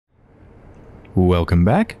Welcome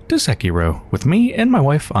back to Sekiro with me and my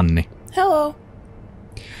wife Anni. Hello.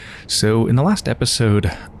 So in the last episode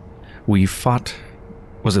we fought,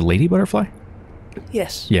 was it Lady Butterfly?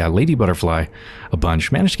 Yes. Yeah, Lady Butterfly a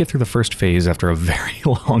bunch. Managed to get through the first phase after a very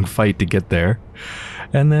long fight to get there.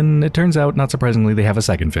 And then it turns out, not surprisingly, they have a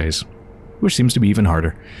second phase, which seems to be even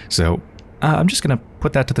harder. So I'm just going to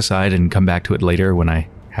put that to the side and come back to it later when I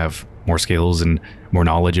have more skills and more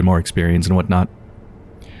knowledge and more experience and whatnot.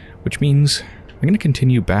 Which means I'm going to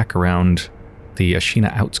continue back around the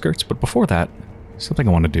Ashina outskirts, but before that, something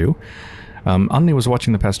I want to do. Anni was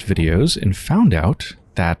watching the past videos and found out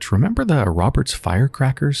that, remember the Robert's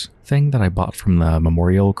Firecrackers thing that I bought from the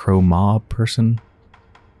Memorial Crow Mob person?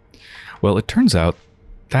 Well, it turns out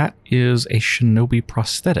that is a shinobi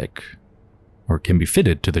prosthetic, or can be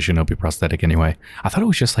fitted to the shinobi prosthetic anyway. I thought it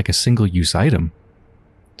was just like a single-use item.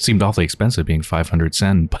 It seemed awfully expensive, being 500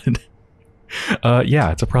 sen, but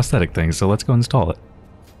yeah, it's a prosthetic thing, so let's go install it.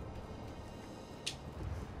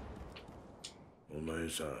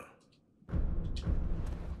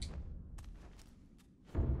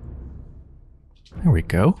 There we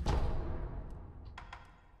go.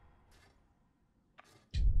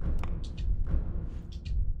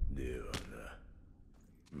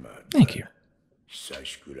 Thank you. So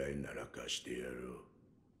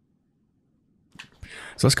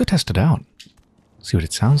let's go test it out. See what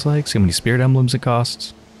it sounds like, see how many spirit emblems it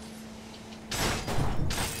costs.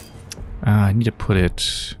 I need to put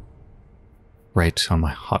it right on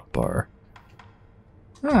my hotbar.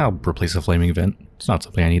 I'll replace a flaming vent. It's not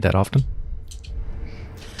something I need that often.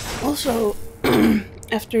 Also,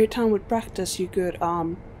 after your time with practice, you could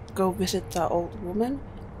go visit the old woman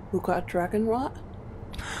who got dragon rot.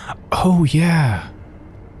 Oh yeah.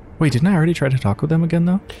 Wait, didn't I already try to talk with them again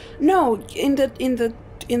though? No, in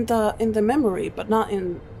the memory, but not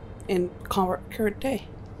in current day.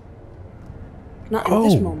 Not in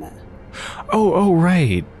this moment. Oh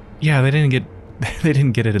right. Yeah, they didn't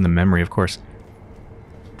get it in the memory, of course.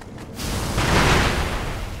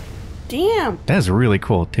 Damn. That is really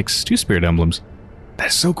cool. It takes 2 spirit emblems.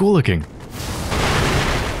 That's so cool looking.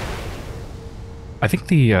 I think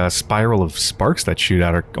the spiral of sparks that shoot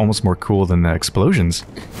out are almost more cool than the explosions.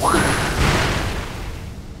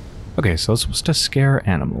 Okay, so it's supposed to scare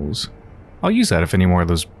animals. I'll use that if any more of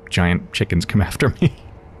those giant chickens come after me.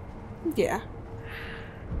 Yeah.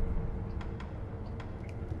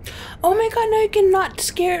 Oh my god, now you can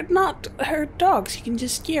not hurt dogs. You can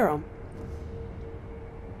just scare them.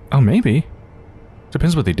 Oh, maybe.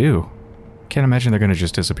 Depends what they do. Can't imagine they're gonna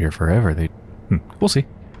just disappear forever. We'll see.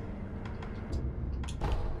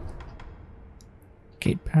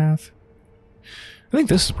 Gate path. I think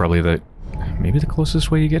this is probably maybe the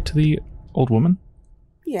closest way to get to the old woman.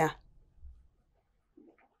 Yeah.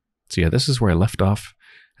 So yeah, this is where I left off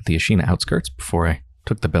at the Ashina outskirts before I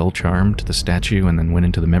took the bell charm to the statue and then went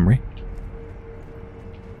into the memory.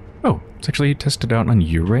 Oh, it's actually tested out on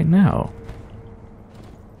you right now.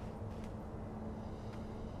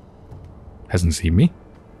 Hasn't seen me.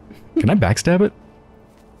 Can I backstab it?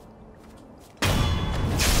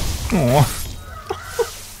 Aww.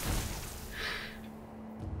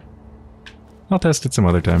 I'll test it some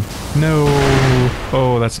other time. No!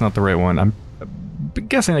 Oh, that's not the right one. I'm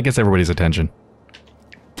guessing that gets everybody's attention.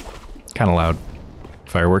 Kinda loud.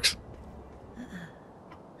 Fireworks.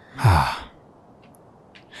 Ah.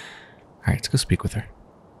 Alright, let's go speak with her.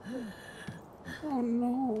 Oh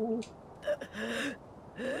no.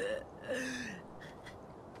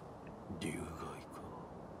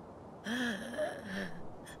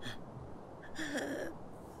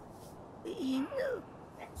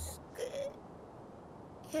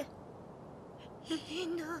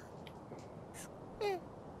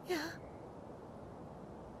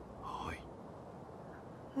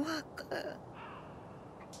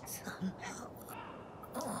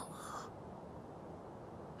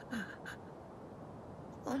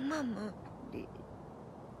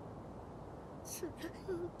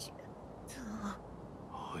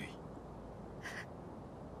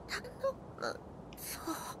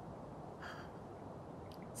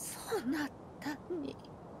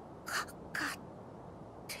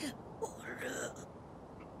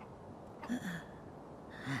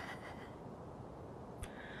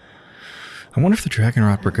 I wonder if the dragon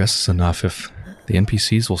rot progresses enough if the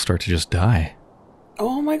NPCs will start to just die.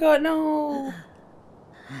 Oh my god, no!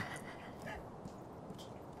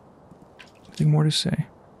 Anything more to say?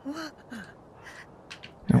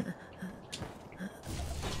 Nope.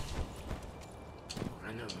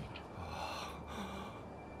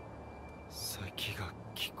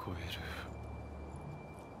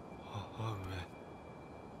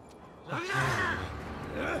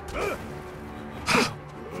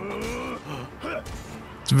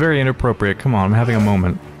 It's very inappropriate. Come on, I'm having a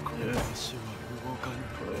moment.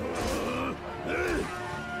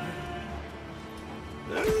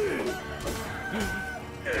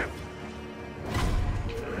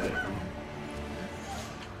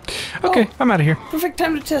 Okay, I'm out of here. Perfect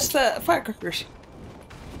time to test the firecrackers.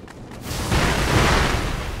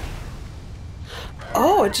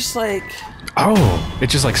 Oh, it just like... Oh, it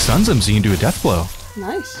just like stuns him so you can do a death blow.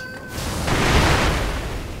 Nice.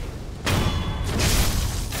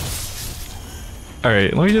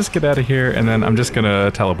 Alright, let me just get out of here, and then I'm just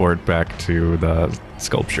gonna teleport back to the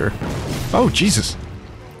sculpture. Oh, Jesus!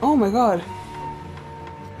 Oh my god.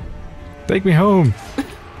 Take me home!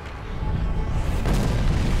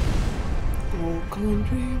 Oh,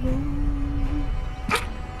 country road,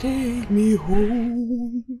 take me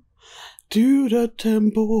home to the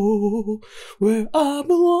temple where I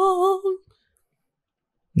belong.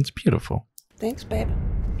 It's beautiful. Thanks, babe.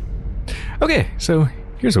 Okay, so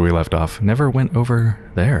here's where we left off. Never went over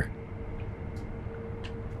there.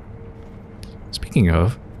 Speaking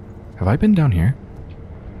of, have I been down here?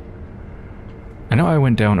 I know I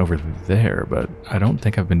went down over there, but I don't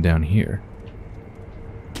think I've been down here.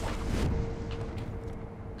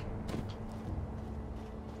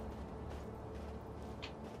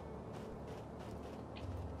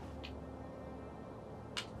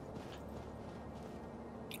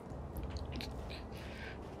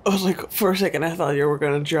 I was like, for a second, I thought you were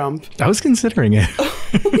gonna jump. I was considering it.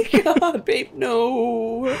 Oh my god, babe,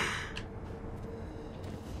 no. I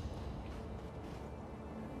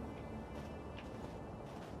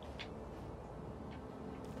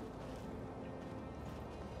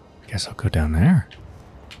guess I'll go down there.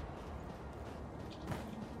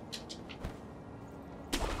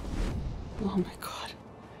 Oh my god.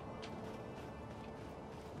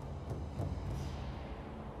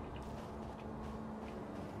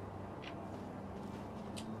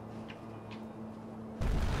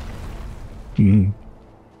 Hmm.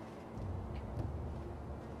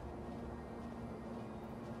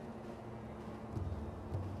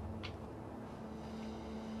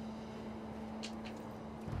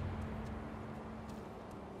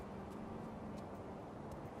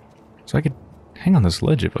 So I could hang on this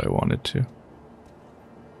ledge if I wanted to.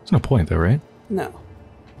 There's no point though, right? No.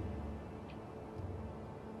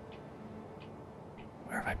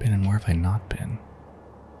 Where have I been and where have I not been?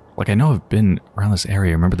 Like, I know I've been around this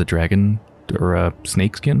area. Remember the dragon or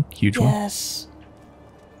snake skin? Huge one? Yes.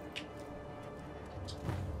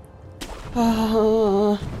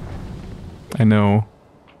 Uh, I know.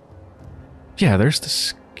 Yeah, there's the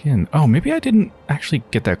skin. Oh, maybe I didn't actually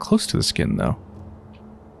get that close to the skin, though.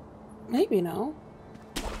 maybe no.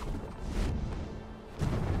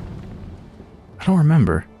 I don't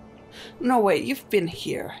remember. No, wait, you've been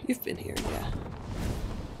here. You've been here, yeah.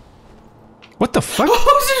 What the fuck?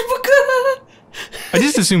 Oh, I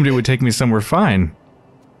just assumed it would take me somewhere fine.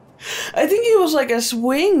 I think it was like a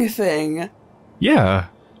swing thing. Yeah.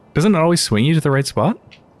 Doesn't it always swing you to the right spot?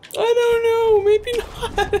 I don't know, maybe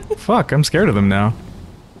not. Fuck, I'm scared of them now.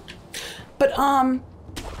 But,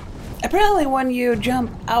 apparently when you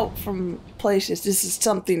jump out from places, this is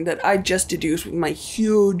something that I just deduced with my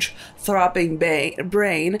huge throbbing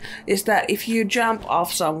brain, is that if you jump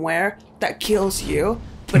off somewhere, that kills you,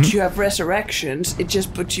 but you have resurrections, it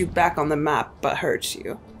just puts you back on the map, but hurts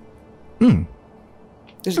you. Hmm.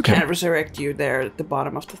 Because it can't resurrect you there at the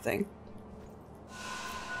bottom of the thing.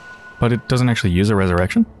 But it doesn't actually use a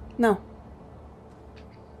resurrection? No.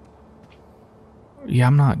 Yeah,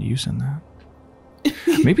 I'm not using that.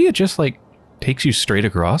 Maybe it just, like, takes you straight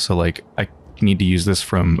across, so, like, I need to use this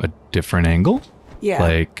from a different angle? Yeah.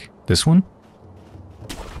 Like, this one?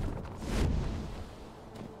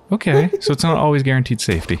 Okay, so it's not always guaranteed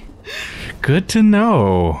safety. Good to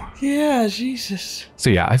know. Yeah, Jesus. So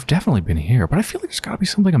yeah, I've definitely been here, but I feel like there's gotta be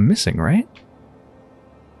something I'm missing, right?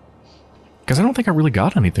 Because I don't think I really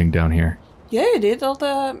got anything down here. Yeah, you did all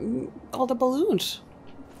the balloons.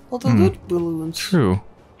 All the loot balloons. True.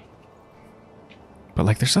 But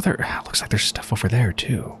like there's other, looks like there's stuff over there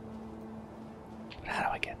too. But how do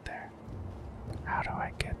I get there? How do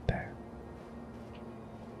I get there?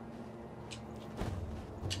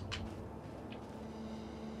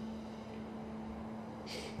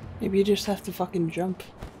 Maybe you just have to fucking jump.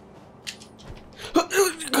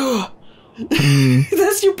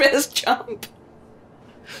 That's your best jump.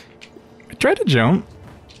 I tried to jump.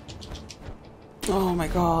 Oh my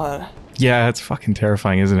god. Yeah, it's fucking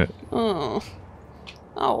terrifying, isn't it? Oh.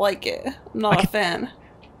 I don't like it. I'm not a fan.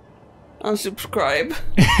 Unsubscribe.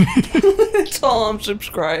 It's all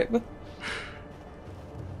unsubscribe.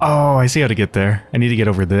 Oh, I see how to get there. I need to get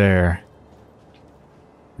over there.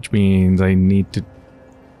 Which means I need to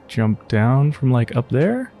jump down from like up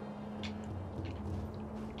there?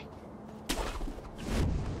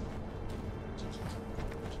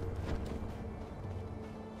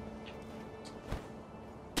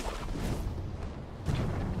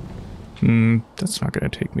 That's not gonna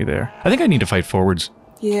take me there. I think I need to fight forwards.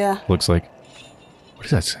 Yeah. Looks like. What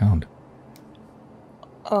is that sound?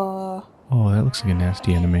 Oh, that looks like a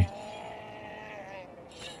nasty enemy.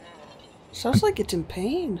 Sounds like it's in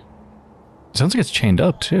pain. It sounds like it's chained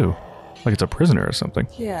up too. Like it's a prisoner or something.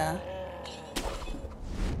 Yeah.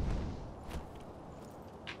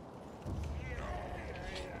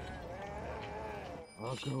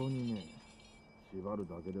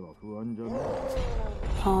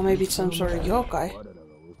 Oh, maybe it's some sort of yokai.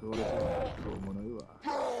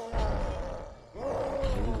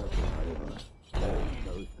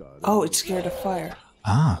 Oh, it's scared of fire.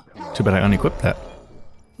 Ah, too bad I unequipped that.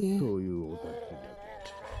 Yeah.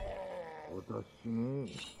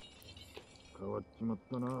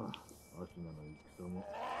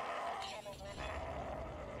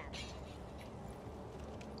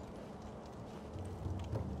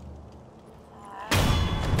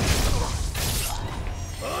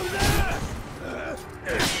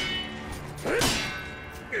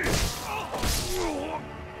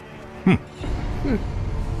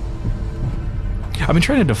 I've been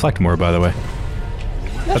trying to deflect more, by the way.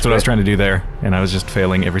 That's what I was trying to do there, and I was just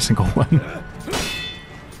failing every single one.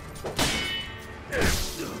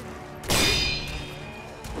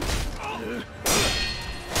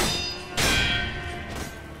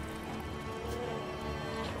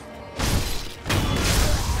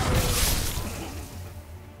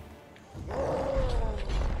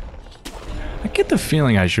 I get the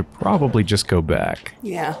feeling I should probably just go back.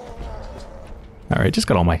 Yeah. Alright, just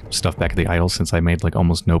got all my stuff back at the idol since I made like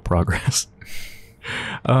almost no progress.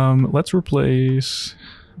 Let's replace...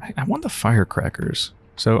 I want the firecrackers.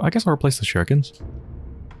 So I guess I'll replace the shurikens.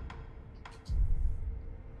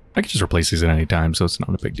 I can just replace these at any time, so it's not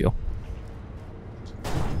a big deal.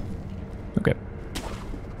 Okay.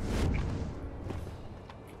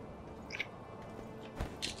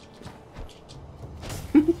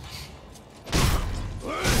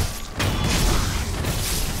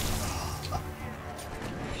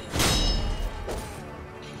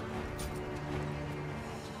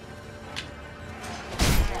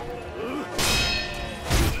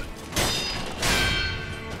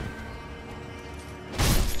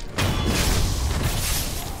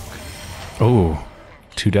 Oh,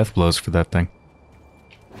 2 death blows for that thing.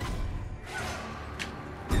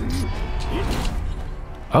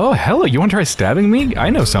 Oh, hello, you want to try stabbing me? I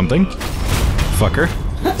know something. Fucker.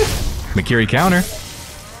 Mikiri counter.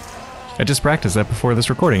 I just practiced that before this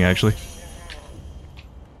recording, actually.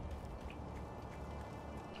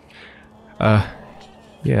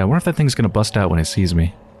 Yeah, I wonder if that thing's gonna bust out when it sees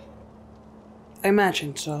me. I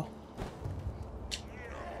imagine so.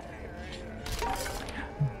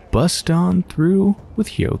 Bust on through with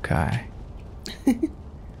yokai.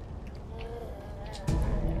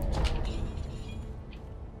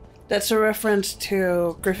 That's a reference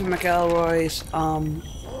to Griffin McElroy's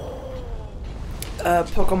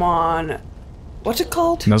Pokemon. What's it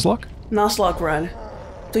called? Nuzlocke? Nuzlocke Run.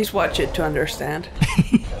 Please watch it to understand.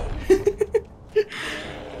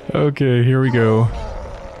 Okay, here we go.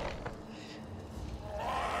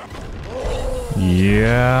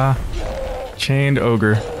 Yeah. Chained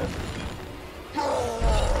ogre.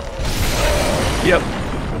 Yep.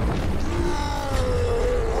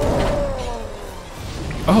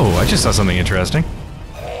 Oh, I just saw something interesting.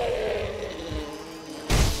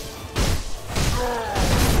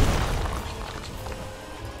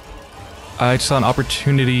 I just saw an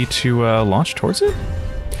opportunity to launch towards it.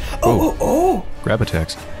 Oh! Grab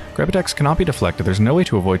attacks. Grab attacks cannot be deflected. There's no way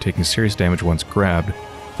to avoid taking serious damage once grabbed.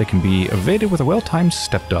 They can be evaded with a well-timed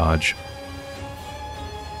step dodge.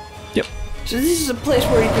 Yep. So this is a place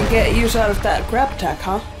where you can get use out of that grab attack,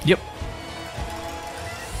 huh? Yep.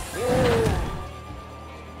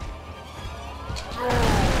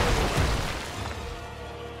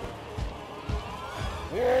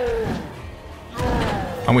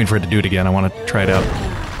 I'm waiting for it to do it again. I want to try it out.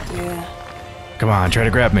 Yeah. Come on, try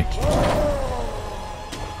to grab me.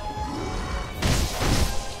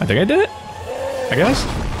 I think I did it. I guess.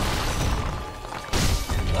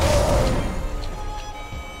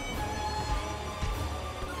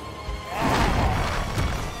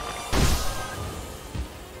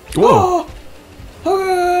 Whoa!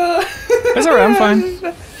 That's alright, I'm fine.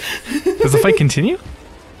 Does the fight continue?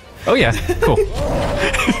 Oh yeah, cool.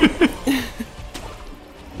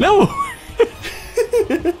 No!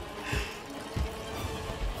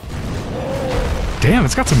 Damn,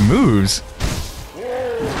 it's got some moves.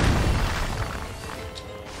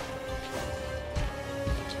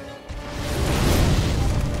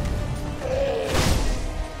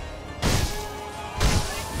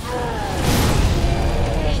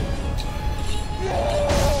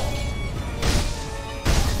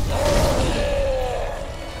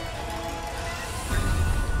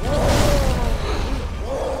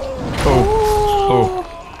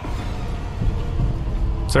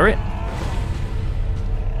 Is that right?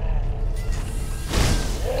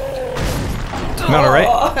 Not alright?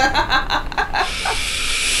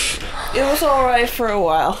 It was alright for a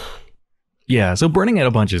while. Yeah, so burning it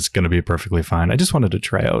a bunch is going to be perfectly fine. I just wanted to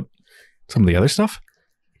try out some of the other stuff.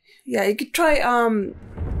 Yeah, you could try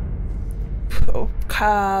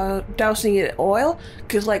dousing it in oil,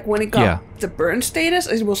 because like when it got the burn status,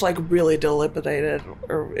 it was like really dilapidated,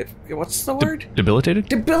 or what's the word? Debilitated?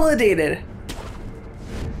 Debilitated.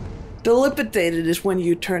 Dilapidated is when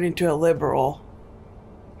you turn into a liberal.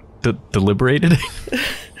 Deliberated?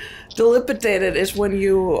 Dilapidated is when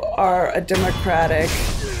you are a Democratic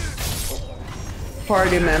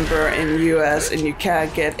Party member in the US and you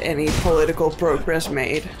can't get any political progress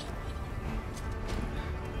made.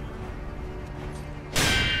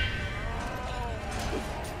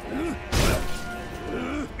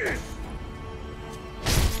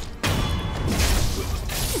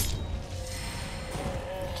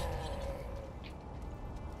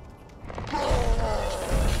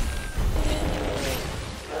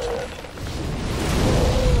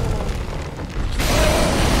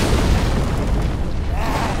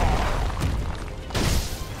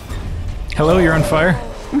 Hello, you're on fire?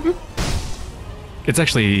 Mm-hmm. It's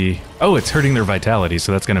actually... Oh, it's hurting their vitality,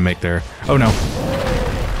 so that's going to make their... Oh, no.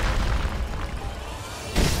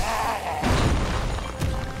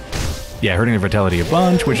 Yeah, hurting their vitality a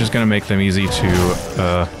bunch, which is going to make them easy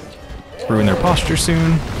to ruin their posture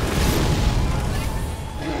soon.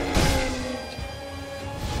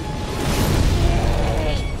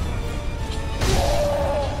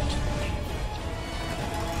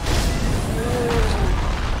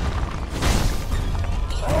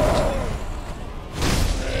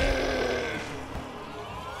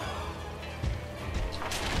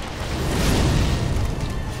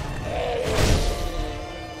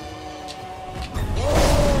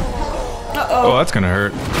 Oh, that's gonna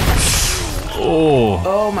hurt.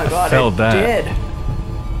 Oh my god, I felt that. Did.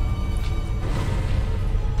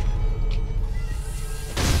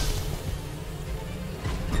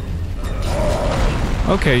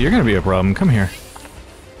 Okay, you're gonna be a problem. Come here.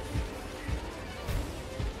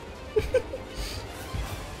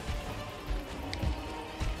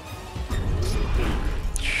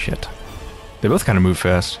 Shit. They both kind of move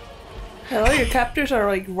fast. Hello, your captors are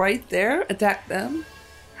like right there. Attack them.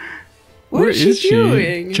 Where is she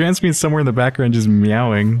doing? Transme's somewhere in the background just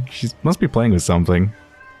meowing. She must be playing with something.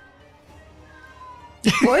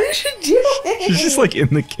 What is she doing? She's just like in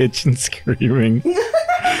the kitchen screaming.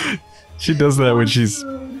 She does that when she's...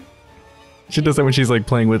 She does that when she's like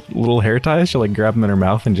playing with little hair ties. She'll like grab them in her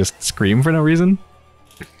mouth and just scream for no reason.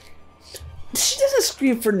 She doesn't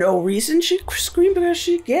scream for no reason. She screams because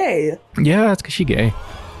she's gay. Yeah, that's because she's gay.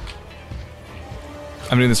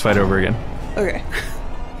 I'm doing this fight over again. Okay.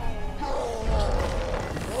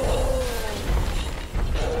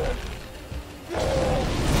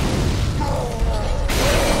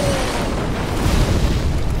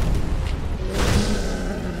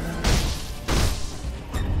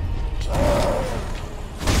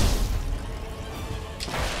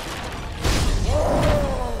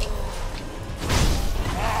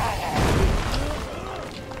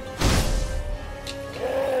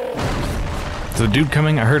 The dude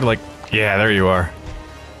coming? I heard like, yeah, there you are.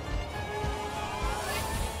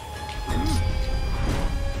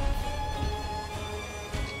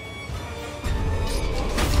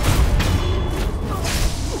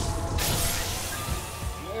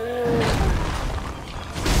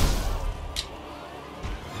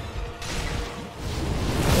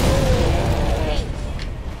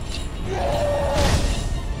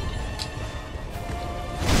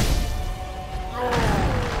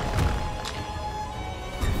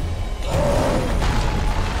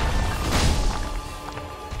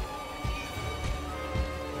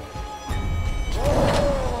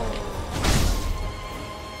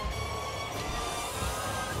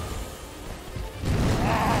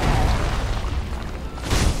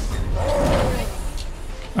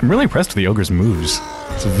 I'm really impressed with the ogre's moves.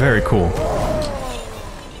 It's very cool.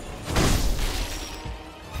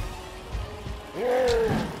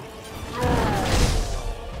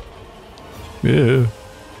 Yeah.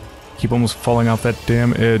 Keep almost falling off that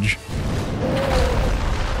damn edge.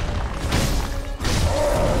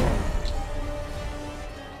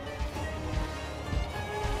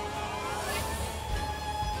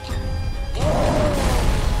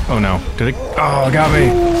 Oh no. Did it? Oh, it got me!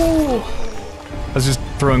 I was just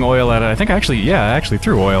throwing oil at it. I think I actually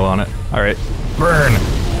threw oil on it. Alright. Burn!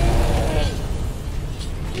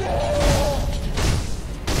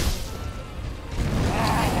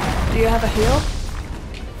 Do you have a heal?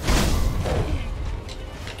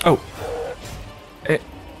 Oh.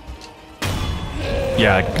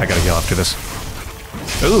 Yeah, I gotta heal after this.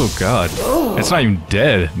 Oh, God. Oh. It's not even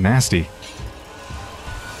dead. Nasty.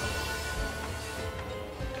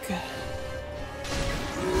 God.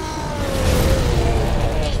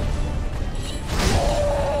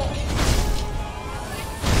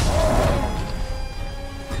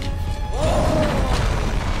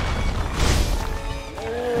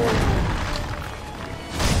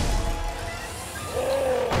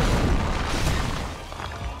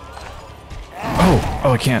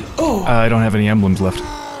 Oh, I can't. Oh. I don't have any emblems left.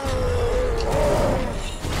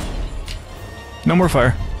 No more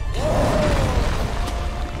fire.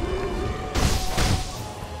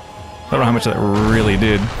 I don't know how much that really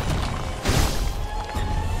did.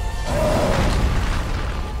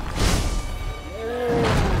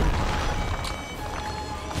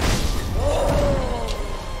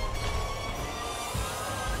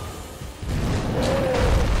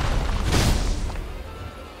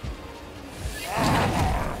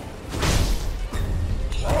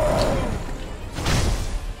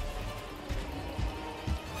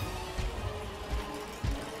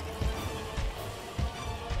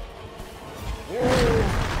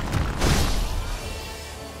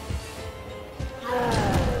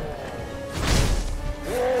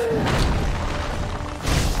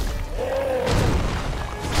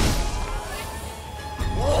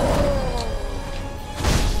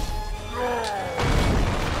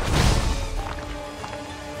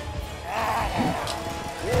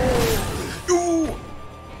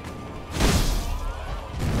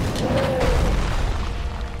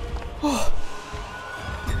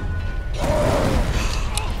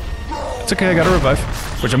 It's okay, I got a revive,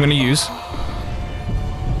 which I'm gonna use.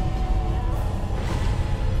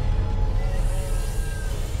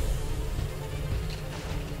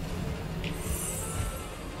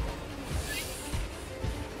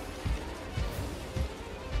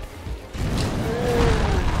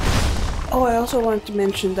 Oh, I also wanted to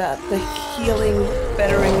mention that the healing,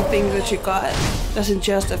 bettering thing that you got doesn't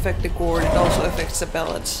just affect the gourd, it also affects the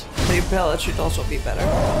pellets. So your pellets should also be better.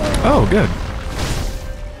 Oh, good.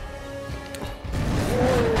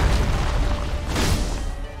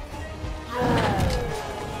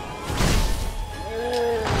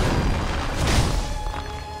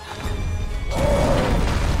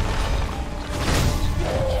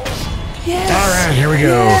 Yes! Alright, here we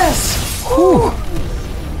go. Yes! Whew.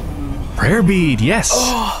 Prayer bead, yes!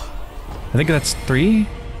 Oh, I think that's 3?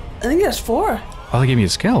 I think that's 4. Oh, they gave me a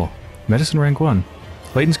skill. Medicine rank 1.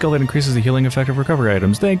 Latent skill that increases the healing effect of recovery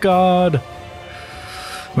items. Thank God!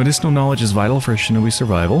 Medicinal knowledge is vital for shinobi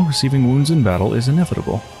survival. Receiving wounds in battle is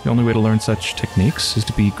inevitable. The only way to learn such techniques is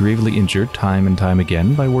to be gravely injured time and time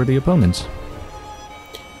again by worthy opponents.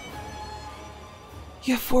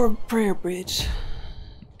 You have 4 prayer beads.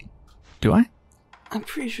 Do I? I'm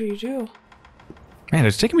pretty sure you do. Man,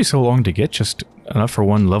 it's taken me so long to get just enough for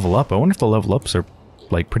one level up. I wonder if the level ups are,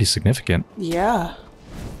 like, pretty significant. Yeah.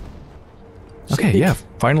 Okay, yeah,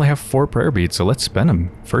 finally have 4 prayer beads, so let's spend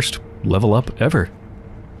them. First level up ever.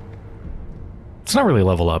 It's not really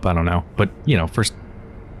level up, I don't know. But, you know, first...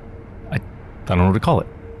 I don't know what to call it.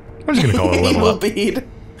 I'm just gonna call it a level Evil up. bead.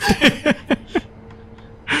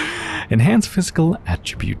 Enhance physical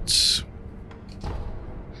attributes.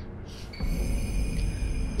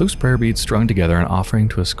 Loose prayer beads strung together and offering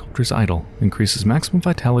to a sculptor's idol increases maximum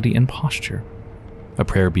vitality and posture. A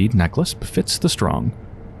prayer bead necklace befits the strong.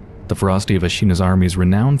 The ferocity of Ashina's army is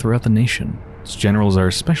renowned throughout the nation. Its generals are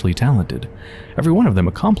especially talented, every one of them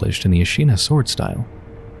accomplished in the Ashina sword style.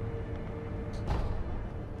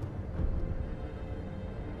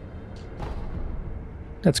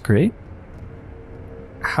 That's great.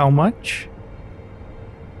 How much?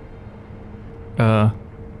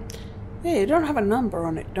 Hey, you don't have a number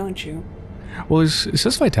on it, don't you? Well, it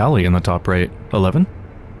says vitality in the top right. 11?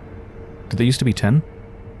 Did they used to be 10?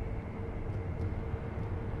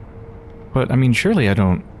 But, I mean, surely I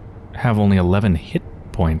don't have only 11 hit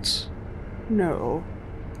points. No.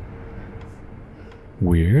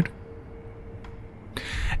 Weird.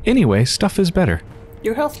 Anyway, stuff is better.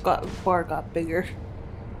 Your health bar got bigger.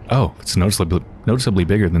 Oh, it's noticeably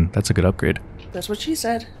bigger than... That's a good upgrade. That's what she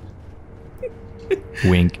said.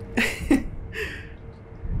 Wink.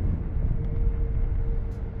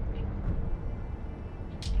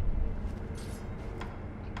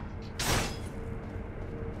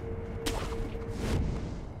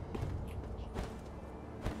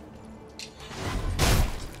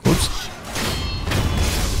 Whoops.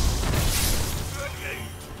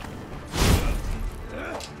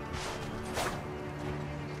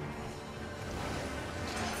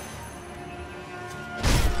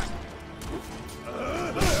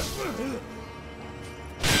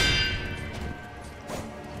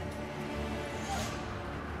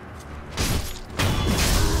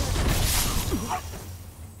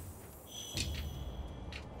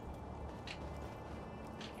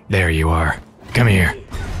 There you are. Come here.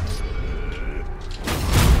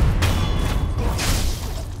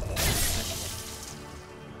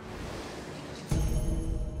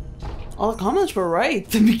 All the comments were right.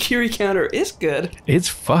 The Mikiri counter is good. It's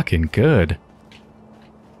fucking good.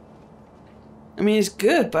 I mean, it's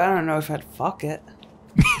good, but I don't know if I'd fuck it.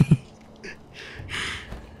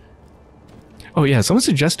 Oh yeah, someone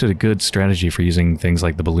suggested a good strategy for using things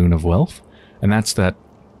like the Balloon of Wealth, and that's that,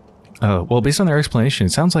 well, based on their explanation,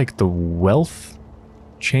 it sounds like the wealth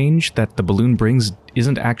change that the balloon brings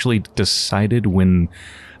isn't actually decided when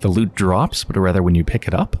the loot drops, but rather when you pick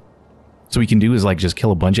it up. So what you can do is like just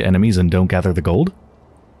kill a bunch of enemies and don't gather the gold.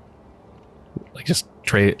 Like just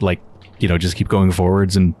trade, like, you know, just keep going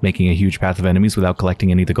forwards and making a huge path of enemies without collecting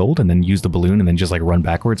any of the gold, and then use the balloon and then just like run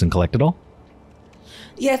backwards and collect it all.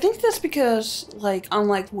 Yeah, I think that's because, like,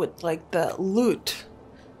 unlike with, like, the loot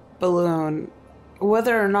balloon,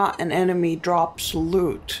 whether or not an enemy drops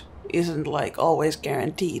loot isn't, like, always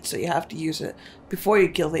guaranteed, so you have to use it before you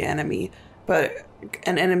kill the enemy, but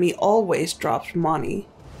an enemy always drops money.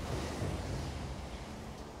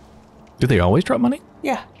 Do they always drop money?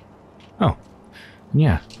 Yeah. Oh.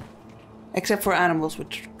 Yeah. Except for animals,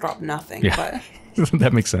 which drop nothing, Yeah. but...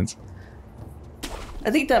 That makes sense. I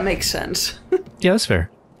think that makes sense. Yeah, that's fair.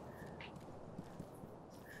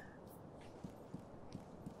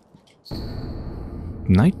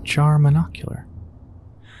 Nightjar monocular.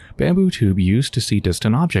 Bamboo tube used to see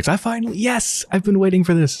distant objects. I finally... Yes! I've been waiting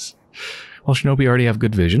for this! While shinobi already have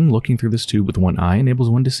good vision, looking through this tube with one eye enables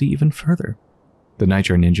one to see even further. The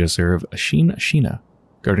Nightjar ninja serve Ashina,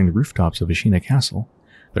 guarding the rooftops of Ashina Castle.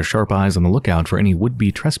 Their sharp eyes on the lookout for any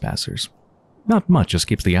would-be trespassers. Not much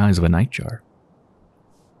escapes the eyes of a Nightjar.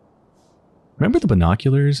 Remember the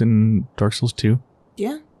binoculars in Dark Souls 2?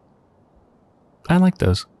 Yeah. I like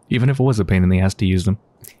those, even if it was a pain in the ass to use them.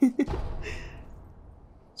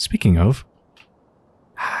 Speaking of,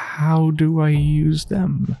 how do I use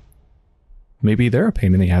them? Maybe they're a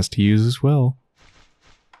pain in the ass to use as well.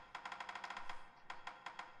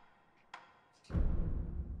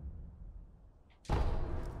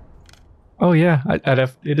 Oh yeah, I'd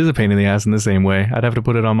have. It is a pain in the ass in the same way. I'd have to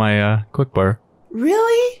put it on my quick bar.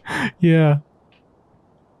 Really? Yeah.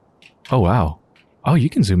 Oh wow. Oh, you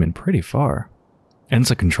can zoom in pretty far. And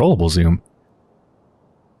it's a controllable zoom.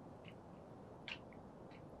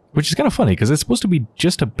 Which is kind of funny, because it's supposed to be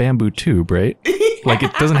just a bamboo tube, right? Like,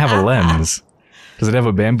 it doesn't have a lens. Does it have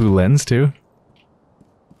a bamboo lens, too?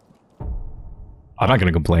 I'm not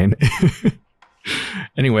gonna complain.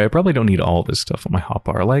 Anyway, I probably don't need all this stuff on my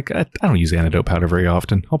hotbar. Like, I don't use antidote powder very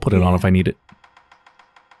often. I'll put it on if I need it.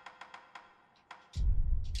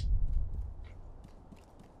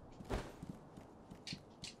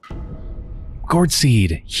 Gourd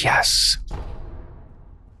seed, yes!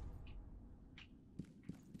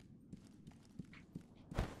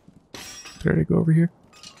 Did I go over here?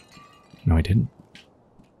 No, I didn't.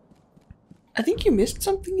 I think you missed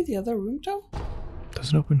something in the other room, though.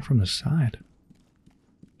 Doesn't open from the side.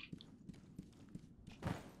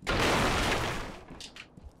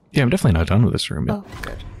 Yeah, I'm definitely not done with this room. Oh,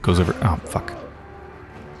 good. Goes over... Oh, fuck.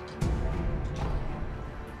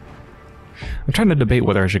 I'm trying to debate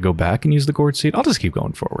whether I should go back and use the gourd seed. I'll just keep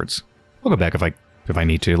going forwards. I'll go back if I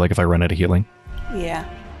need to, like if I run out of healing. Yeah.